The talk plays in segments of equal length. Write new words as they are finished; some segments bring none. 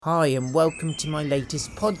Hi and welcome to my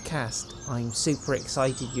latest podcast. I'm super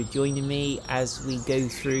excited you're joining me as we go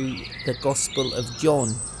through the Gospel of John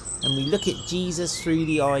and we look at Jesus through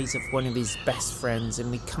the eyes of one of his best friends, and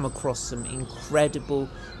we come across some incredible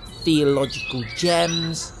theological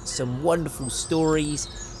gems, some wonderful stories,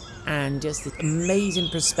 and just an amazing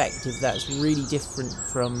perspective that's really different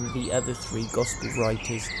from the other three Gospel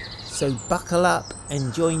writers. So buckle up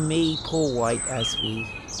and join me, Paul White, as we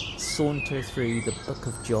saunter through the book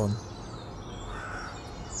of John.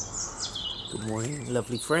 Good morning,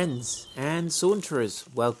 lovely friends and saunterers.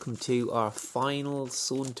 Welcome to our final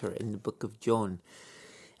saunter in the book of John.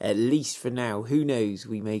 At least for now. Who knows,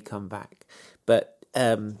 we may come back. But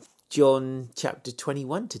John chapter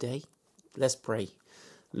 21 today. Let's pray.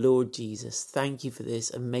 Lord Jesus, thank you for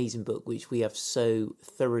this amazing book which we have so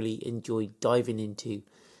thoroughly enjoyed diving into.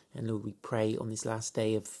 And Lord, we pray on this last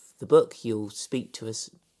day of the book, you'll speak to us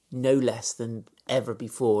no less than ever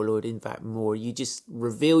before, Lord, in fact more. You just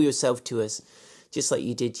reveal yourself to us just like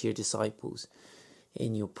you did to your disciples.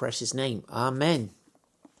 In your precious name, amen.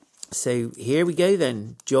 So here we go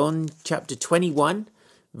then. John chapter 21,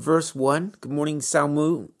 verse 1. Good morning,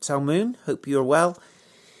 Salmoon. Hope you're well.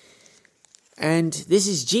 And this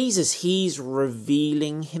is Jesus. He's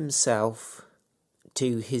revealing himself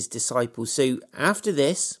to his disciples. So after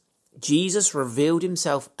this, Jesus revealed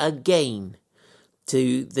himself again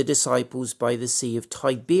to the disciples by the Sea of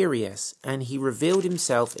Tiberias, and he revealed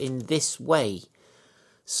himself in this way.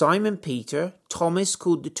 Simon Peter, Thomas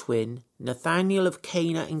called the twin, Nathanael of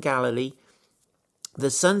Cana in Galilee,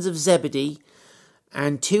 the sons of Zebedee,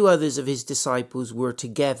 and two others of his disciples were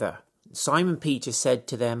together. Simon Peter said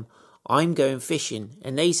to them, "I'm going fishing."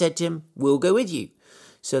 And they said to him, "We'll go with you."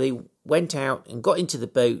 So they went out and got into the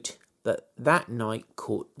boat, but that night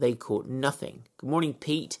they caught nothing. Good morning,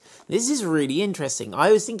 Pete. This is really interesting.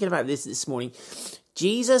 I was thinking about this morning.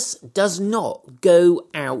 Jesus does not go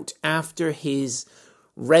out after his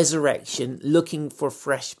resurrection looking for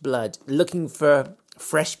fresh blood, looking for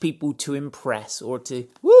fresh people to impress or to,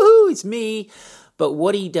 woohoo, it's me. But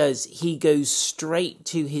what he does, he goes straight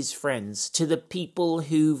to his friends, to the people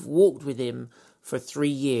who've walked with him for 3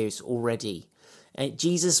 years already. And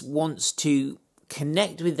Jesus wants to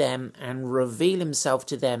connect with them and reveal himself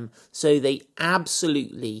to them so they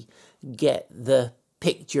absolutely get the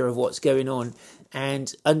picture of what's going on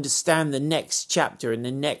and understand the next chapter and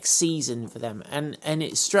the next season for them. And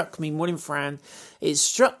it struck me, morning Fran, it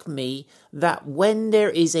struck me that when there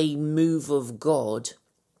is a move of God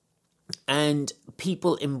and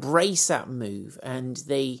people embrace that move and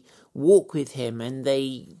they walk with him and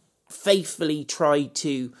they faithfully try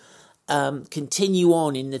to continue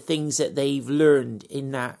on in the things that they've learned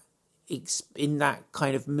in that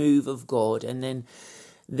kind of move of God, and then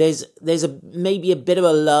there's maybe a bit of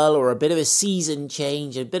a lull or a bit of a season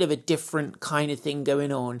change, a bit of a different kind of thing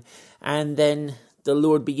going on, and then the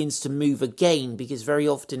Lord begins to move again, because very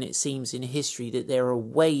often it seems in history that there are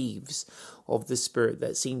waves of the Spirit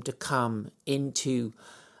that seem to come into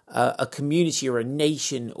a community or a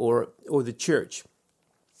nation or the church.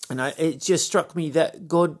 And it just struck me that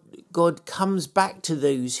God comes back to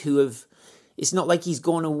those who have, it's not like he's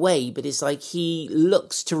gone away, but it's like he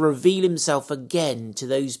looks to reveal himself again to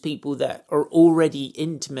those people that are already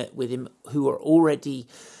intimate with him, who are already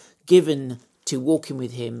given to walking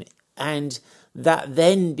with him. And that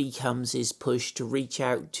then becomes his push to reach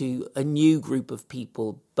out to a new group of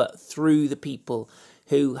people, but through the people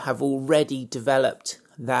who have already developed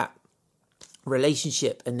that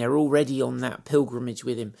relationship and they're already on that pilgrimage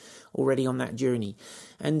with him, already on that journey.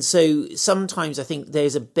 And so sometimes I think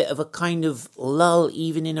there's a bit of a kind of lull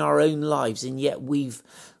even in our own lives, and yet we've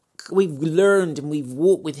learned and we've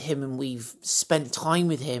walked with him and we've spent time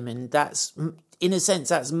with him, and that's, in a sense,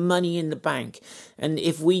 that's money in the bank. And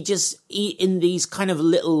if we just eat in these kind of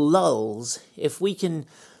little lulls, if we can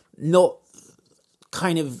not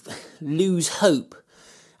kind of lose hope.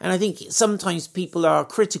 And I think sometimes people are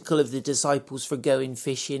critical of the disciples for going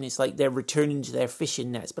fishing. It's like they're returning to their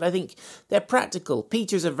fishing nets. But I think they're practical.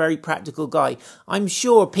 Peter's a very practical guy. I'm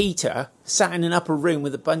sure Peter sat in an upper room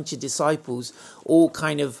with a bunch of disciples, all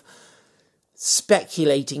kind of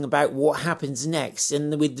speculating about what happens next,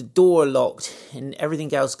 and with the door locked and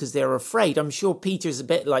everything else because they're afraid. I'm sure Peter's a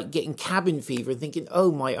bit like getting cabin fever, thinking,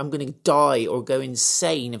 I'm going to die or go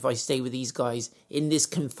insane if I stay with these guys in this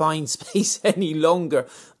confined space any longer.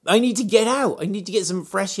 I need to get out. I need to get some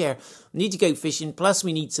fresh air. I need to go fishing. Plus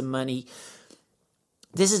we need some money.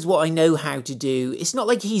 This is what I know how to do. It's not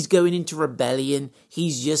like he's going into rebellion.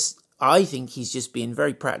 I think he's just being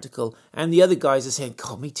very practical. And the other guys are saying,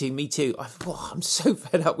 God, me too. I'm so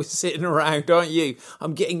fed up with sitting around, aren't you?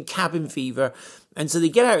 I'm getting cabin fever. And so they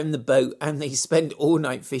get out in the boat and they spend all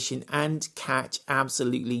night fishing and catch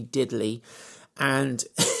absolutely diddly. And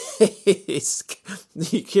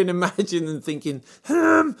you can imagine them thinking,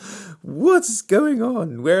 what's going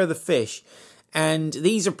on? Where are the fish? And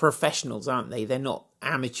these are professionals, aren't they? They're not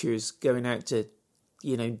amateurs going out to,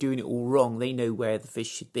 doing it all wrong. They know where the fish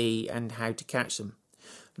should be and how to catch them.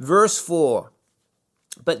 Verse 4.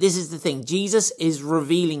 But this is the thing. Jesus is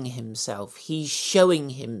revealing himself. He's showing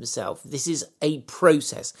himself. This is a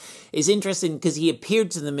process. It's interesting because he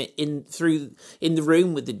appeared to them in the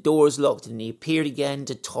room with the doors locked, and he appeared again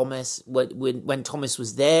to Thomas when Thomas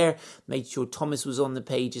was there, made sure Thomas was on the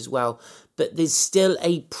page as well. But there's still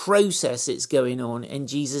a process that's going on, and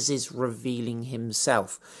Jesus is revealing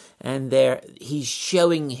himself. And there he's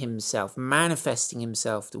showing himself, manifesting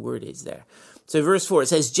himself, the word is there. So verse 4, it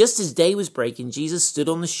says, just as day was breaking, Jesus stood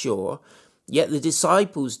on the shore, yet the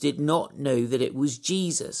disciples did not know that it was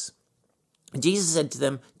Jesus. And Jesus said to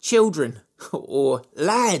them, children, or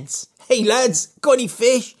lads, hey lads, got any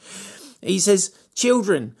fish? He says,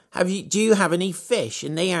 children, do you have any fish?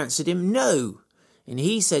 And they answered him, no. And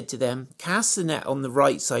he said to them, cast the net on the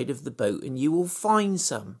right side of the boat and you will find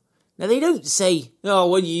some. Now, they don't say, oh,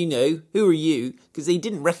 what do you know? Who are you? Because they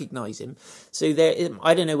didn't recognize him. So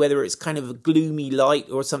I don't know whether it's kind of a gloomy light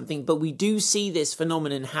or something, but we do see this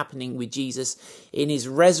phenomenon happening with Jesus in his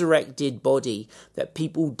resurrected body, that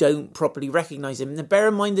people don't properly recognize him. Now, bear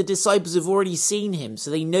in mind, the disciples have already seen him, so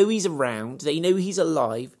they know he's around. They know he's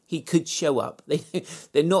alive. He could show up.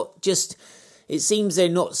 They're not just, it seems they're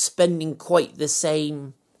not spending quite the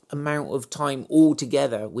same amount of time all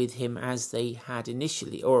together with him as they had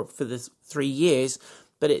initially, or for the 3 years,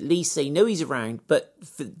 but at least they know he's around. But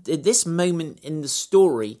for this moment in the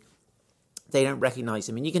story, they don't recognize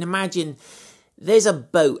him. And you can imagine there's a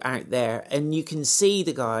boat out there and you can see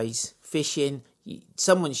the guys fishing.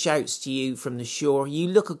 Someone shouts to you from the shore. You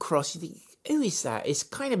look across, you think, who is that? It's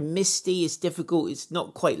kind of misty, it's difficult, it's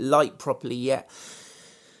not quite light properly yet.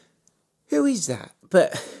 Who is that?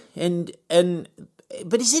 But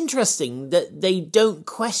it's interesting that they don't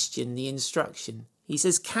question the instruction. He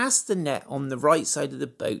says, cast the net on the right side of the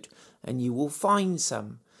boat and you will find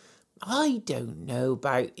some. I don't know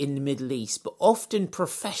about in the Middle East, but often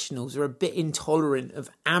professionals are a bit intolerant of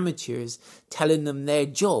amateurs telling them their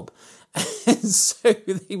job. And so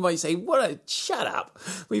they might say, shut up.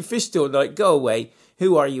 We fished all night, go away.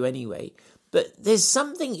 Who are you anyway? But there's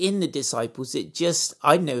something in the disciples that just,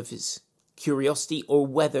 I don't know if it's curiosity or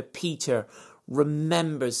whether Peter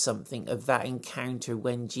remembers something of that encounter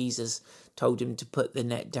when Jesus told him to put the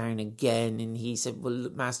net down again, and he said, well,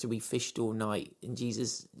 look, Master, we fished all night, and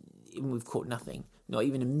we've caught nothing, not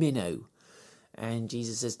even a minnow. And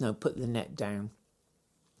Jesus says, no, put the net down.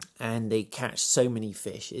 And they catch so many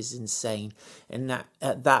fish, it's insane. And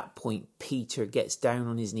at that point, Peter gets down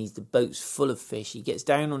on his knees. The boat's full of fish. He gets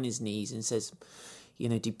down on his knees and says,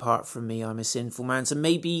 depart from me, I'm a sinful man. So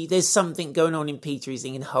maybe there's something going on in Peter. He's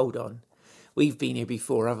thinking, hold on. We've been here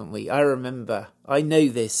before, haven't we? I remember. I know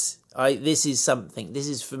this. This is something. This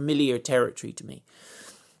is familiar territory to me.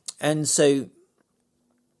 And so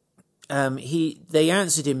they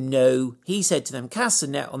answered him, no. He said to them, cast the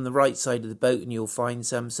net on the right side of the boat and you'll find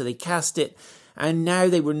some. So they cast it, and now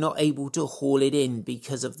they were not able to haul it in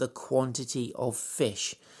because of the quantity of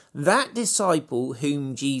fish. That disciple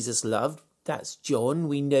whom Jesus loved, that's John.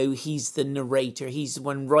 We know he's the narrator. He's the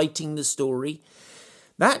one writing the story.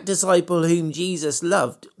 That disciple whom Jesus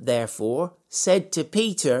loved, therefore, said to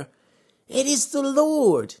Peter, it is the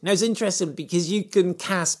Lord. Now, it's interesting because you can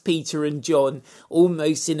cast Peter and John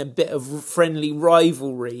almost in a bit of friendly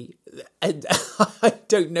rivalry. And I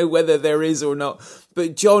don't know whether there is or not,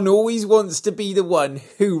 but John always wants to be the one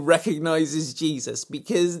who recognizes Jesus,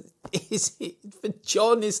 because for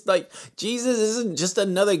John, it's like Jesus isn't just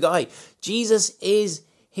another guy. Jesus is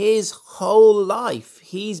his whole life.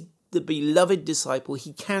 He's the beloved disciple.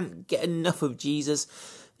 He can't get enough of Jesus.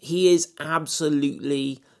 He is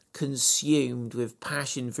absolutely consumed with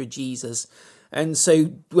passion for Jesus. And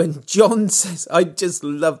so when John says, I just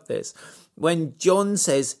love this, when John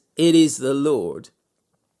says, it is the Lord,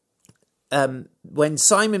 when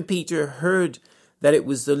Simon Peter heard that it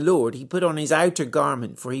was the Lord, he put on his outer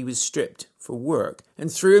garment, for he was stripped for work, and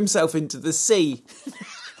threw himself into the sea.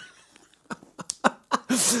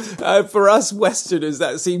 For us Westerners,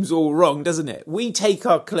 that seems all wrong, doesn't it? We take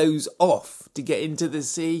our clothes off to get into the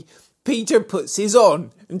sea. Peter puts his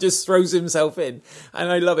on and just throws himself in.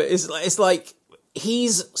 And I love it. It's like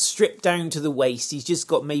he's stripped down to the waist. He's just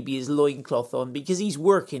got maybe his loincloth on because he's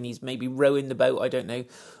working. He's maybe rowing the boat, I don't know.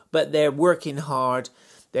 But they're working hard.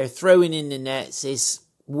 They're throwing in the nets. It's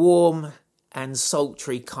warm and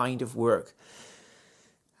sultry kind of work.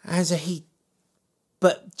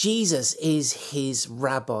 But Jesus is his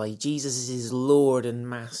rabbi. Jesus is his Lord and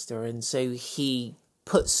Master. And so he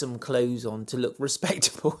puts some clothes on to look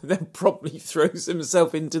respectable and then probably throws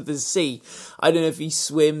himself into the sea. I don't know if he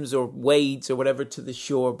swims or wades or whatever to the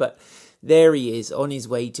shore, but there he is on his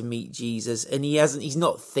way to meet Jesus. And he's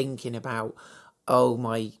not thinking about, oh,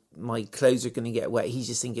 my clothes are going to get wet. He's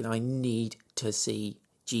just thinking, I need to see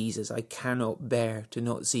Jesus. I cannot bear to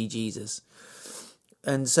not see Jesus.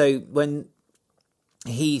 And so when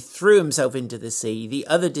he threw himself into the sea, the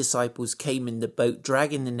other disciples came in the boat,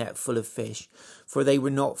 dragging the net full of fish, for they were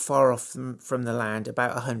not far off from the land,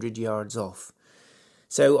 about 100 yards off.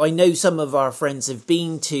 So I know some of our friends have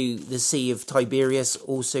been to the Sea of Tiberias,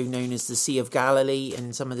 also known as the Sea of Galilee,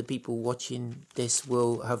 and some of the people watching this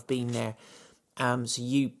will have been there. So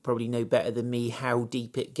you probably know better than me how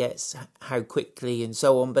deep it gets, how quickly and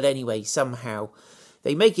so on. But anyway, somehow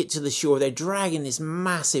they make it to the shore. They're dragging this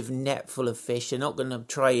massive net full of fish. They're not going to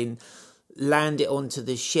try and land it onto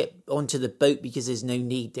the ship, onto the boat, because there's no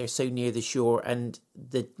need. They're so near the shore, and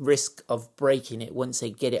the risk of breaking it once they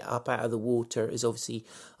get it up out of the water is obviously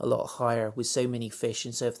a lot higher with so many fish.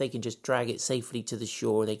 And so if they can just drag it safely to the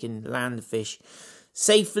shore, they can land the fish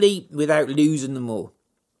safely without losing them all.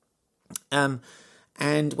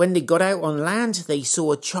 And when they got out on land, they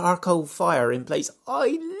saw a charcoal fire in place. I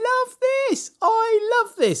love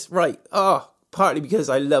this. Right. Partly because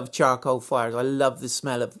I love charcoal fires. I love the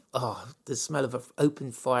smell of an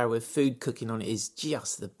open fire with food cooking on it is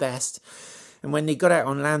just the best. And when they got out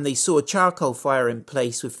on land, they saw a charcoal fire in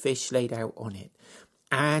place with fish laid out on it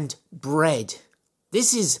and bread.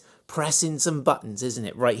 This is pressing some buttons, isn't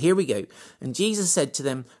it? Right, here we go. And Jesus said to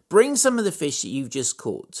them, bring some of the fish that you've just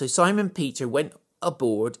caught. So Simon Peter went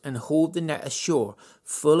aboard and hauled the net ashore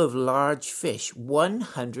full of large fish,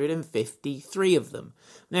 153 of them.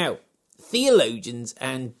 Now, theologians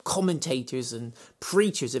and commentators and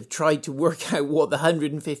preachers have tried to work out what the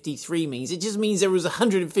 153 means. It just means there was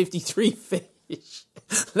 153 fish.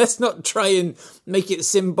 Let's not try and make it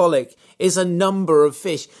symbolic. It's a number of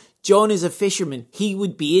fish. John is a fisherman. He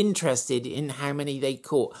would be interested in how many they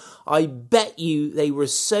caught. I bet you they were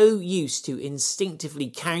so used to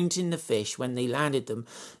instinctively counting the fish when they landed them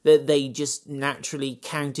that they just naturally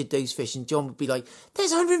counted those fish. And John would be like,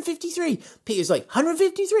 there's 153. Peter's like,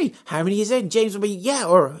 153? How many is there? And James would be, yeah.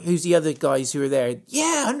 Or who's the other guys who are there?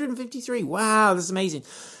 Yeah, 153. Wow, that's amazing.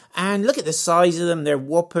 And look at the size of them. They're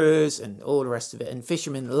whoppers and all the rest of it. And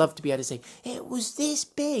fishermen love to be able to say, it was this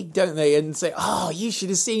big, don't they? And say, oh, you should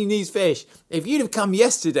have seen these fish. If you'd have come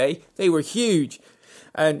yesterday, they were huge.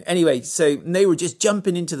 And so they were just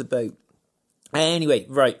jumping into the boat. Anyway,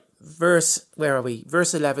 right. Where are we?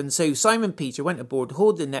 Verse 11. So Simon Peter went aboard,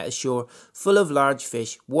 hauled the net ashore full of large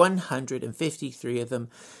fish, 153 of them.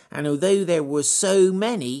 And although there were so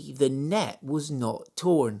many, the net was not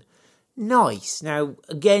torn. Nice. Now,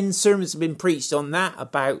 again, sermons have been preached on that,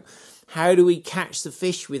 about how do we catch the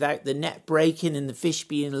fish without the net breaking and the fish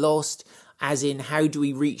being lost, as in how do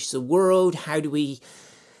we reach the world, how do we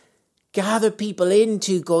gather people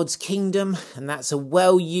into God's kingdom. And that's a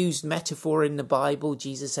well-used metaphor in the Bible.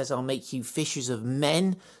 Jesus says, I'll make you fishers of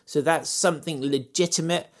men. So that's something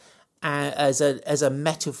legitimate. As a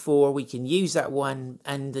metaphor, we can use that one,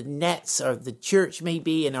 and the nets of the church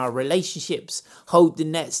maybe, and our relationships hold the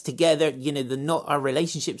nets together. You know, our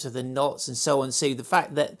relationships are the knots, and so on. So the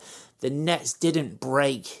fact that the nets didn't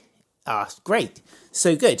break, great,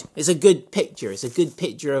 so good. It's a good picture. It's a good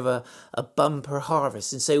picture of a bumper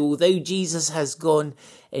harvest. And so, although Jesus has gone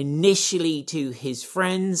initially to his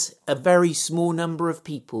friends, a very small number of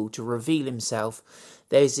people, to reveal himself,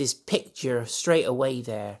 there's this picture straight away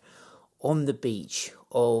there on the beach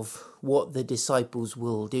of what the disciples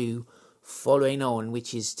will do following on,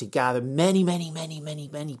 which is to gather many, many, many, many,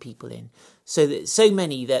 many people in. So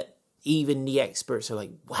many that even the experts are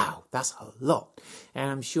like, wow, that's a lot.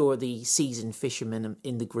 And I'm sure the seasoned fishermen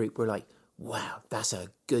in the group were like, wow, that's a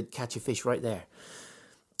good catch of fish right there.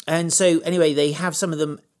 And so anyway, they have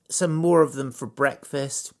some more of them for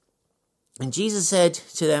breakfast. And Jesus said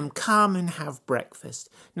to them, come and have breakfast.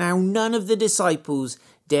 Now, none of the disciples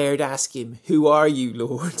dared ask him, who are you,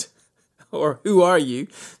 Lord? Or who are you?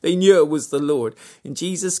 They knew it was the Lord. And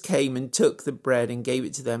Jesus came and took the bread and gave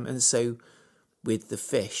it to them, and so with the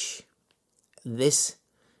fish. This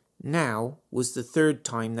now was the third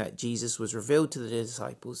time that Jesus was revealed to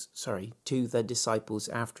the disciples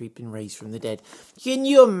after he'd been raised from the dead. Can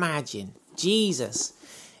you imagine? Jesus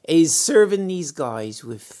is serving these guys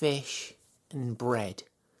with fish and bread.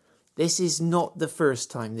 This is not the first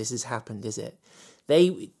time this has happened, is it?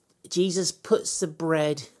 Jesus puts the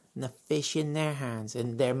bread and the fish in their hands,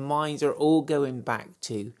 and their minds are all going back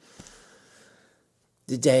to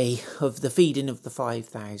the day of the feeding of the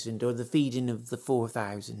 5,000 or the feeding of the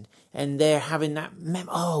 4,000. And they're having that,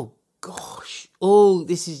 oh gosh,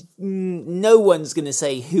 this is, no one's going to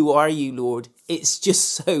say, who are you, Lord? It's just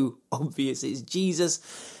so obvious. It's Jesus.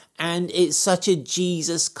 And it's such a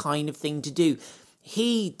Jesus kind of thing to do.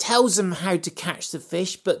 He tells them how to catch the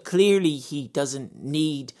fish, but clearly he doesn't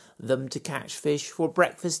need them to catch fish for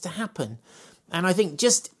breakfast to happen. And I think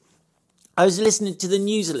I was listening to the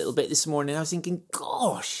news a little bit this morning. I was thinking,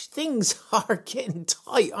 gosh, things are getting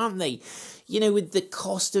tight, aren't they? With the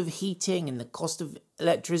cost of heating and the cost of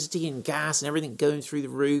electricity and gas and everything going through the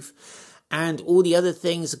roof, and all the other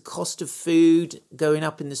things, the cost of food going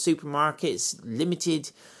up in the supermarkets,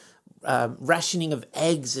 limited rationing of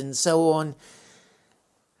eggs and so on.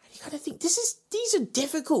 You got to think, these are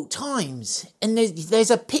difficult times. And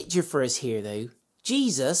there's a picture for us here, though.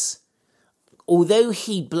 Jesus, although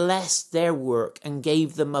he blessed their work and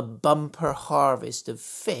gave them a bumper harvest of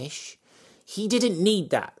fish, he didn't need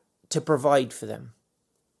that to provide for them.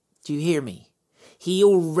 Do you hear me? He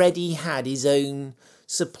already had his own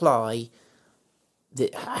supply.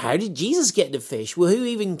 How did Jesus get the fish? Well, who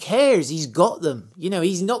even cares? He's got them.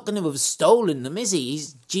 He's not going to have stolen them, is he?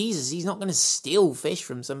 He's Jesus. He's not going to steal fish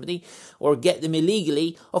from somebody or get them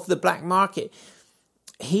illegally off the black market.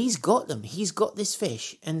 He's got them. He's got this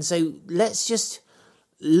fish. And so let's just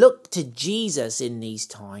look to Jesus in these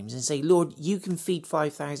times and say, Lord, you can feed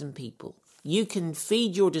 5,000 people. You can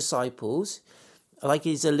feed your disciples like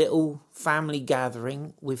it's a little family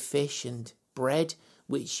gathering with fish and bread,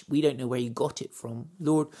 which we don't know where you got it from.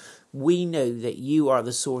 Lord, we know that you are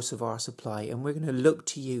the source of our supply, and we're going to look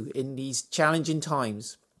to you in these challenging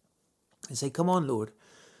times and say, come on, Lord,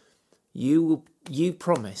 you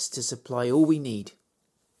promise to supply all we need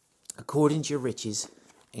according to your riches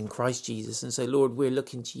in Christ Jesus. And so, Lord, we're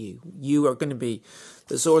looking to you. You are going to be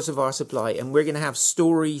the source of our supply, and we're going to have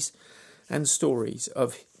stories and stories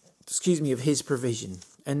of his provision.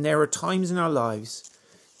 And there are times in our lives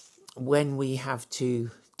when we have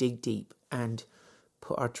to dig deep and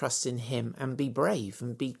put our trust in him and be brave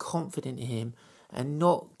and be confident in him and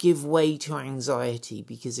not give way to anxiety,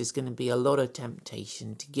 because there's going to be a lot of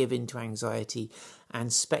temptation to give into anxiety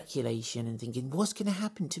and speculation and thinking, what's going to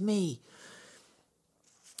happen to me?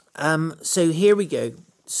 So here we go.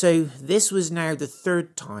 So this was now the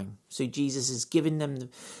third time. So Jesus has given them,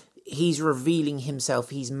 he's revealing himself,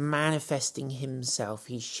 he's manifesting himself,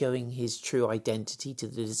 he's showing his true identity to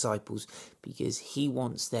the disciples, because he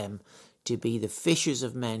wants them to be the fishers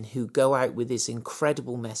of men who go out with this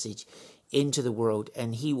incredible message into the world,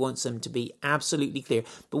 and he wants them to be absolutely clear.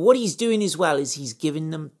 But what he's doing as well is he's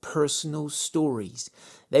giving them personal stories.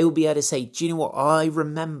 They will be able to say, do you know what? I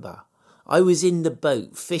remember I was in the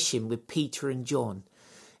boat fishing with Peter and John,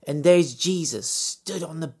 and there's Jesus stood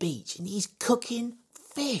on the beach and he's cooking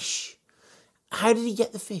fish. How did he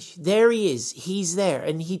get the fish? There he is. He's there,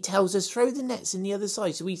 and he tells us, throw the nets in the other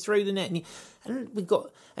side. So we throw the net,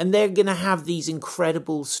 and they're going to have these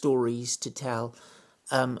incredible stories to tell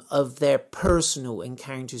of their personal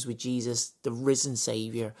encounters with Jesus, the risen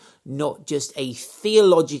Saviour, not just a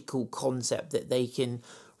theological concept that they can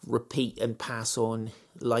repeat and pass on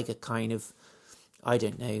like a kind of, I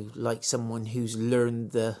don't know, like someone who's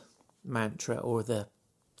learned the mantra or the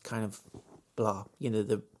kind of blah,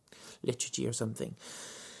 the liturgy or something.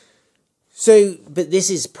 So, but this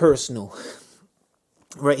is personal.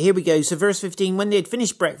 Right, here we go. So verse 15, when they had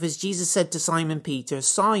finished breakfast, Jesus said to Simon Peter,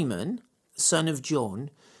 Simon, son of John,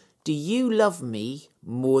 do you love me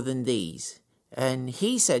more than these? And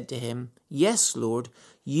he said to him, yes, Lord,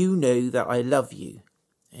 you know that I love you.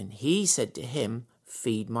 And he said to him,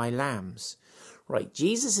 feed my lambs. Right,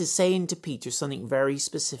 Jesus is saying to Peter something very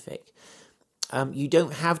specific. You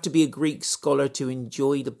don't have to be a Greek scholar to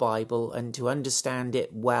enjoy the Bible and to understand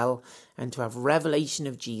it well and to have revelation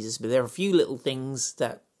of Jesus. But there are a few little things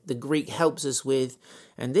that the Greek helps us with.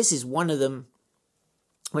 And this is one of them.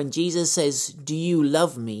 When Jesus says, do you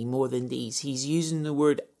love me more than these? He's using the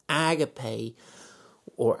word agape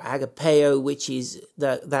or agapeo, which is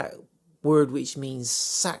that word which means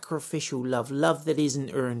sacrificial love, love that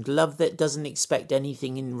isn't earned, love that doesn't expect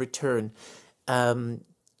anything in return.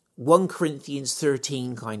 1 Corinthians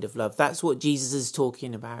 13 kind of love. That's what Jesus is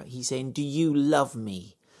talking about. He's saying, do you love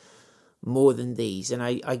me more than these? And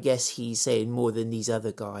I guess he's saying more than these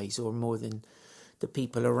other guys or more than the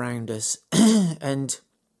people around us. And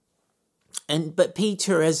But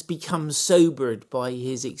Peter has become sobered by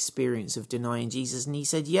his experience of denying Jesus, and he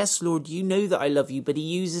said, "Yes, Lord, you know that I love you." But he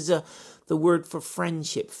uses the word for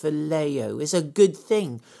friendship, phileo. It's a good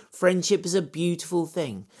thing. Friendship is a beautiful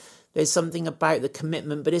thing. There's something about the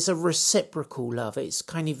commitment, but it's a reciprocal love. It's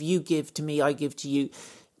kind of you give to me, I give to you.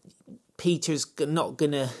 Peter's not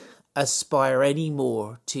going to aspire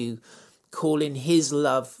anymore to call in his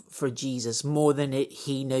love for Jesus more than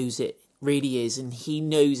he knows it really is, and he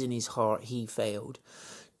knows in his heart he failed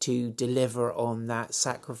to deliver on that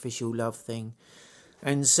sacrificial love thing.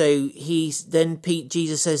 And so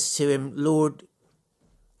Jesus says to him, Lord,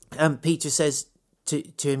 Peter says to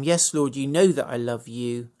him, "Yes, Lord, you know that I love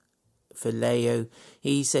you." Phileo.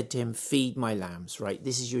 He said to him, "Feed my lambs," right?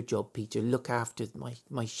 This is your job, Peter. Look after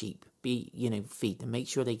my sheep. Feed them, make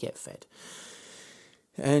sure they get fed.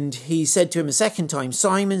 And he said to him a second time,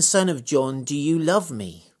 "Simon, son of John, do you love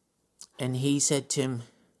me?" And he said to him,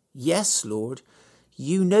 "Yes, Lord,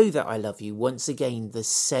 you know that I love you." Once again, the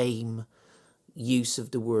same use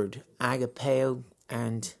of the word agapeo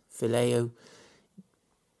and phileo.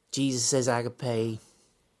 Jesus says agape,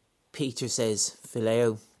 Peter says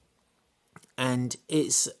phileo. And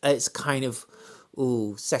it's kind of,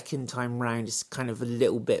 second time round, it's kind of a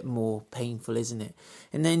little bit more painful, isn't it?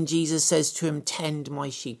 And then Jesus says to him, "Tend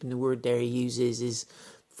my sheep." And the word there he uses is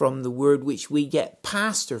from the word which we get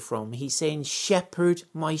pastor from. He's saying, shepherd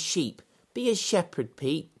my sheep. Be a shepherd,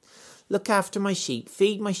 Pete. Look after my sheep.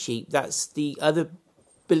 Feed my sheep. That's the other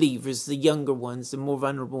believers, the younger ones, the more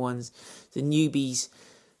vulnerable ones, the newbies.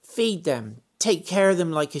 Feed them. Take care of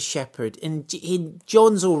them like a shepherd. And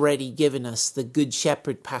John's already given us the Good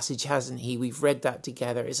Shepherd passage, hasn't he? We've read that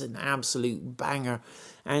together. It's an absolute banger.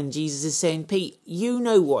 And Jesus is saying, Pete, you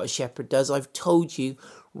know what a shepherd does. I've told you,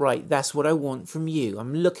 right, that's what I want from you.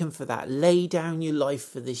 I'm looking for that. Lay down your life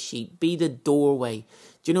for the sheep. Be the doorway.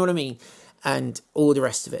 Do you know what I mean? And all the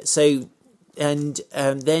rest of it. So, and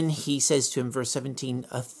then he says to him, verse 17,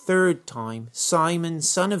 a third time, "Simon,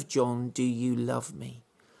 son of John, do you love me?"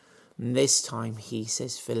 And this time he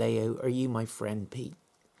says, "Phileo, are you my friend, Pete?"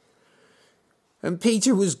 And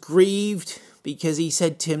Peter was grieved because he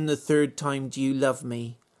said to him the third time, "Do you love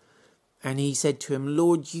me?" And he said to him,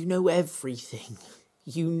 "Lord, you know everything.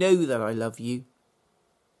 You know that I love you."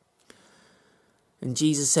 And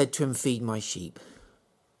Jesus said to him, "Feed my sheep."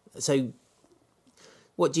 So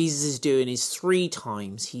what Jesus is doing is 3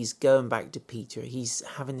 times he's going back to Peter. He's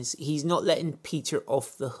not letting Peter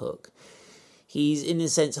off the hook. He's, in a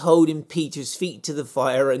sense, holding Peter's feet to the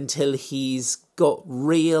fire until he's got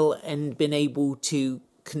real and been able to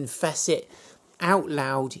confess it out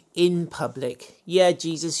loud in public. "Yeah,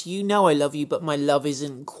 Jesus, you know I love you, but my love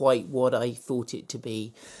isn't quite what I thought it to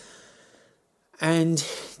be." And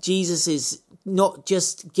Jesus is not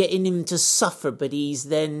just getting him to suffer, but he's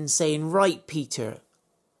then saying, "Right, Peter,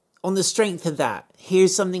 on the strength of that,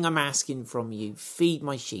 here's something I'm asking from you. Feed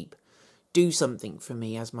my sheep. Do something for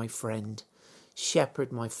me as my friend.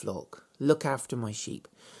 Shepherd my flock, look after my sheep."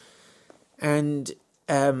 And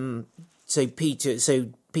so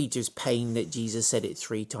Peter's pain that Jesus said it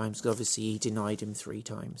 3 times, because obviously he denied him 3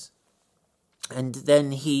 times. And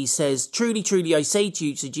then he says, "Truly, truly, I say to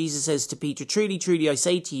you," so Jesus says to Peter, "Truly, truly, I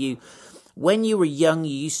say to you, when you were young,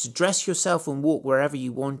 you used to dress yourself and walk wherever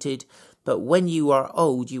you wanted. But when you are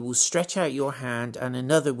old, you will stretch out your hand and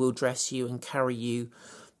another will dress you and carry you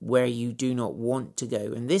where you do not want to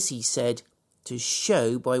go." And this he said to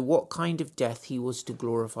show by what kind of death he was to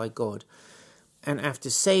glorify God. And after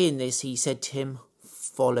saying this, he said to him,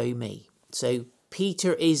 "Follow me." So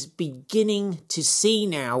Peter is beginning to see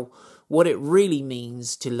now what it really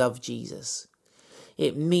means to love Jesus.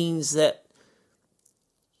 It means that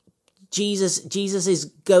Jesus is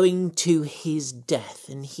going to his death.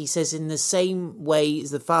 And he says, in the same way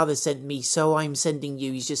as the Father sent me, so I'm sending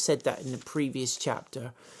you. He's just said that in the previous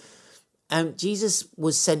chapter. Jesus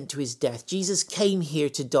was sent to his death. Jesus came here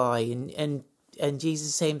to die. And Jesus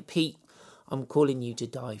is saying, "Pete, I'm calling you to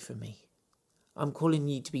die for me. I'm calling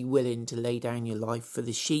you to be willing to lay down your life for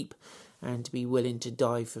the sheep and to be willing to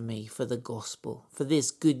die for me, for the gospel, for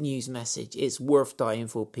this good news message. It's worth dying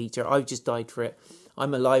for, Peter. I've just died for it.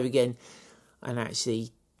 I'm alive again." And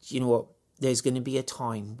actually, you know what? There's going to be a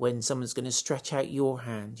time when someone's going to stretch out your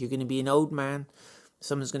hand. You're going to be an old man.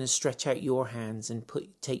 Someone's going to stretch out your hands and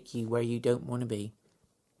take you where you don't want to be.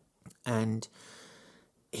 And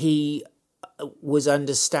he was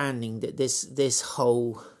understanding that this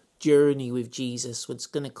whole journey with Jesus was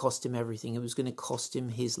going to cost him everything. It was going to cost him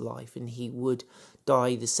his life, and he would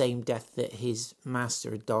die the same death that his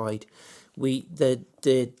master died.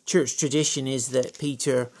 The church tradition is that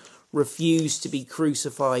Peter refused to be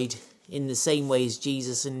crucified in the same way as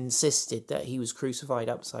Jesus and insisted that he was crucified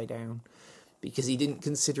upside down because he didn't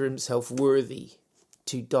consider himself worthy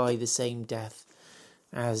to die the same death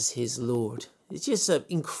as his Lord. It's just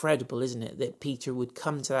incredible, isn't it, that Peter would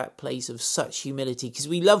come to that place of such humility, because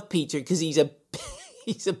we love Peter because he's a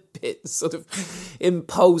bit sort of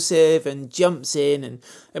impulsive and jumps in, and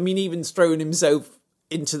I mean, even throwing himself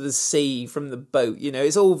into the sea from the boat, you know,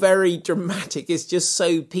 it's all very dramatic. It's just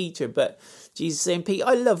so Peter. But Jesus saying, Peter,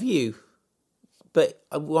 I love you, but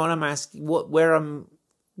what I'm asking,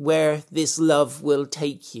 where this love will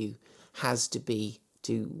take you has to be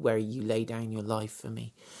to where you lay down your life for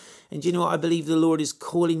me. And you know what? I believe the Lord is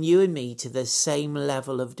calling you and me to the same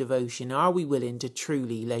level of devotion. Are we willing to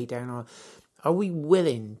truly lay down are we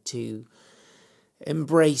willing to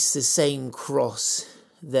embrace the same cross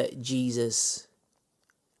that Jesus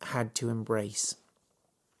had to embrace?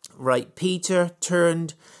 Right, Peter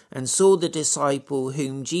turned and saw the disciple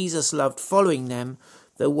whom Jesus loved following them,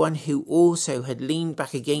 the one who also had leaned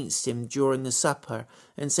back against him during the supper,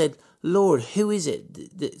 and said, Lord, who is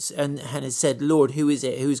it? And had said, Lord, who is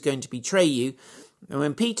it who's going to betray you? And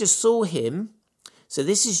when Peter saw him, so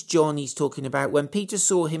this is John he's talking about. When Peter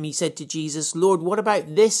saw him, he said to Jesus, Lord, what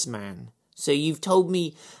about this man? So you've told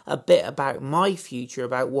me a bit about my future,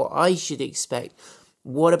 about what I should expect.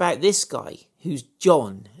 What about this guy who's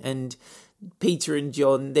John? And Peter and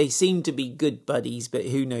John, they seem to be good buddies, but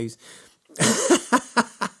who knows?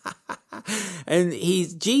 And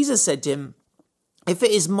Jesus said to him, if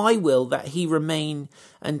it is my will that he remain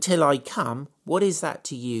until I come, what is that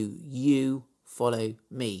to you? You follow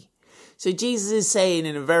me. So Jesus is saying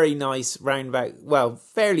in a very nice roundabout, well,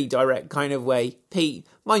 fairly direct kind of way, Pete,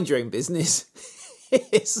 mind your own business.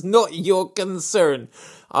 It's not your concern.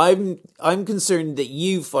 I'm concerned that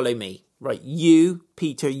you follow me. Right, you,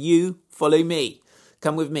 Peter, you follow me.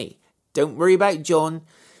 Come with me. Don't worry about John.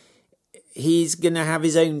 He's going to have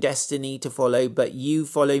his own destiny to follow, but you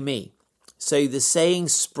follow me. So the saying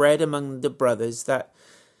spread among the brothers that...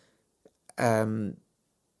 did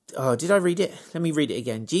I read it? Let me read it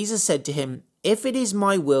again. Jesus said to him, if it is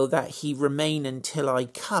my will that he remain until I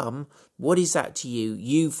come, what is that to you?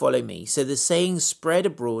 You follow me. So the saying spread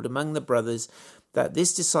abroad among the brothers that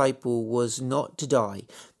this disciple was not to die.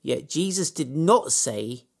 Yet Jesus did not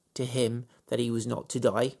say to him that he was not to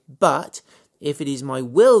die, but if it is my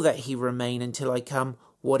will that he remain until I come,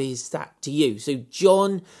 what is that to you? So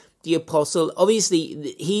John, the apostle,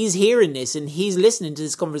 obviously he's hearing this and he's listening to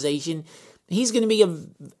this conversation. He's going to be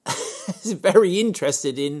very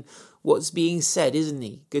interested in what's being said, isn't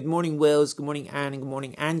he? Good morning, Wills. Good morning, Anne. And good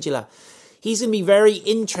morning, Angela. He's going to be very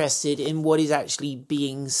interested in what is actually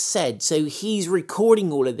being said. So he's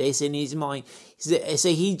recording all of this in his mind. So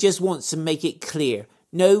he just wants to make it clear.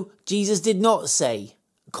 No, Jesus did not say,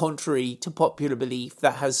 contrary to popular belief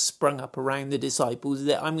that has sprung up around the disciples,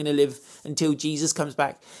 that I'm going to live until Jesus comes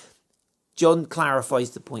back. John clarifies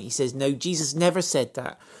the point. He says, no, Jesus never said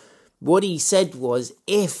that. What he said was,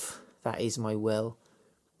 if that is my will,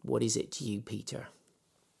 what is it to you, Peter?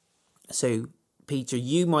 So, Peter,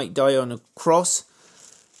 you might die on a cross.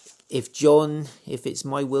 If it's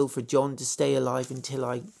my will for John to stay alive until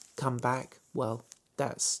I come back, well,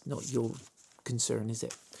 that's not your concern, is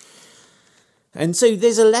it? And so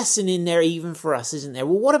there's a lesson in there even for us, isn't there?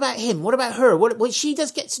 Well, what about him? What about her? What she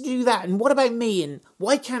does get to do that. And what about me? And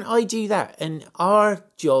why can't I do that? And our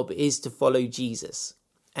job is to follow Jesus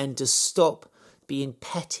and to stop being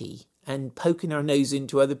petty and poking our nose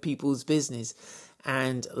into other people's business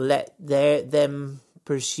and let them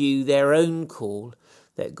pursue their own call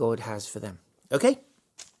that God has for them. Okay?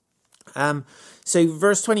 So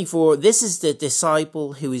verse 24, this is the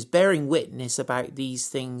disciple who is bearing witness about these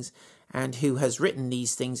things and who has written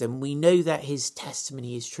these things, and we know that his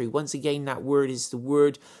testimony is true. Once again, that word is the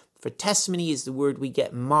word for testimony, is the word we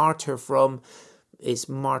get martyr from. It's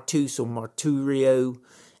martus or marturio,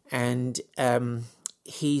 and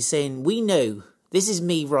he's saying, we know, this is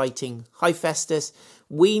me writing, hi Festus,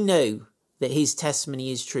 we know that his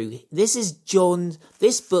testimony is true.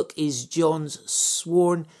 This book is John's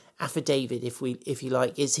sworn affidavit, if you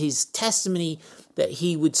like. It's his testimony that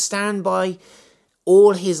he would stand by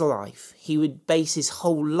all his life. He would base his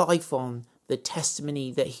whole life on the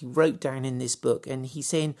testimony that he wrote down in this book. And he's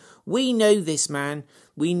saying, we know this man.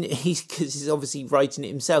 Because he's obviously writing it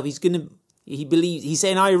himself. He's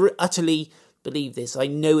saying, I utterly believe this. I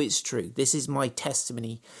know it's true. This is my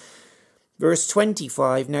testimony. Verse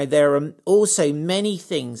 25, now there are also many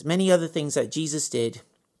other things that Jesus did,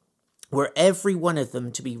 were every one of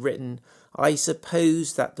them to be written, I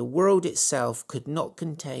suppose that the world itself could not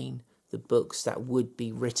contain the books that would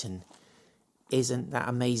be written. isn't that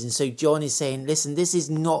amazing? So John is saying, listen, this is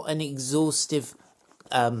not an exhaustive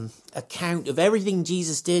account of everything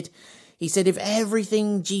Jesus did. He said, if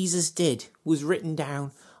everything Jesus did was written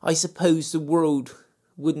down, I suppose the world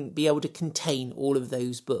wouldn't be able to contain all of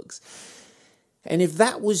those books. And if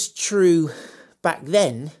that was true back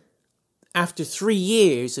then, after 3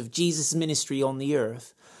 years of Jesus' ministry on the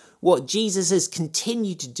earth, what Jesus has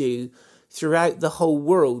continued to do throughout the whole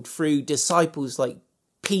world through disciples like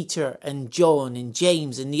Peter and John and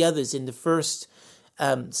James and the others in the first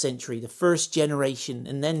century, the first generation,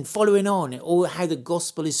 and then following on, all how the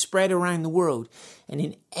gospel is spread around the world, and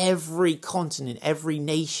in every continent, every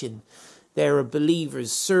nation, there are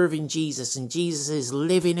believers serving Jesus, and Jesus is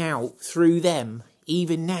living out through them,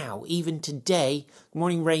 even now, even today. Good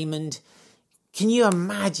morning, Raymond. Can you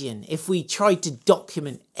imagine if we tried to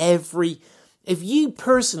document if you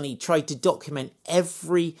personally tried to document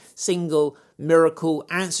every single miracle,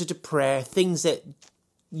 answer to prayer, things that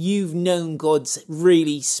you've known God's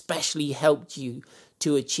really specially helped you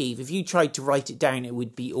to achieve. If you tried to write it down, it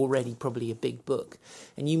would be already probably a big book.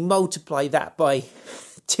 And you multiply that by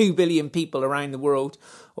 2 billion people around the world,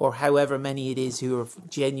 or however many it is who are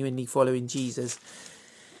genuinely following Jesus.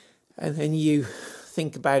 And then you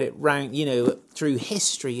think about it round, through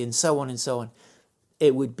history and so on and so on.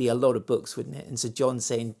 It would be a lot of books, wouldn't it? And so John's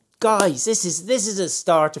saying, guys, this is a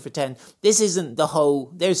starter for 10. This isn't the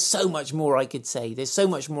whole. There's so much more I could say. There's so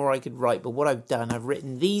much more I could write. But what I've done, I've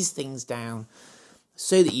written these things down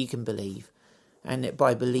so that you can believe. And that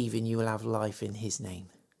by believing, you will have life in his name.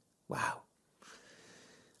 Wow.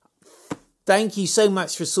 Thank you so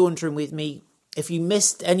much for sauntering with me. If you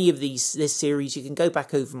missed any of this series, you can go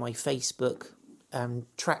back over my Facebook and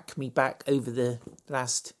track me back over the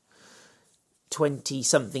last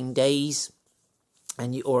 20-something days.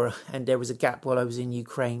 And there was a gap while I was in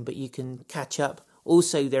Ukraine, but you can catch up.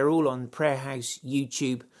 Also, they're all on Prayer House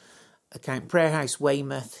YouTube account, Prayer House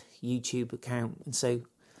Weymouth YouTube account. And so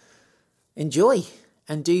enjoy,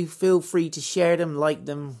 and do feel free to share them, like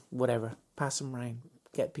them, whatever. Pass them around,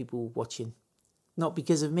 get people watching. Not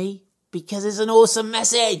because of me, because it's an awesome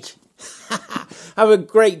message. Have a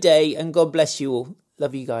great day, and God bless you all.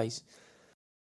 Love you guys.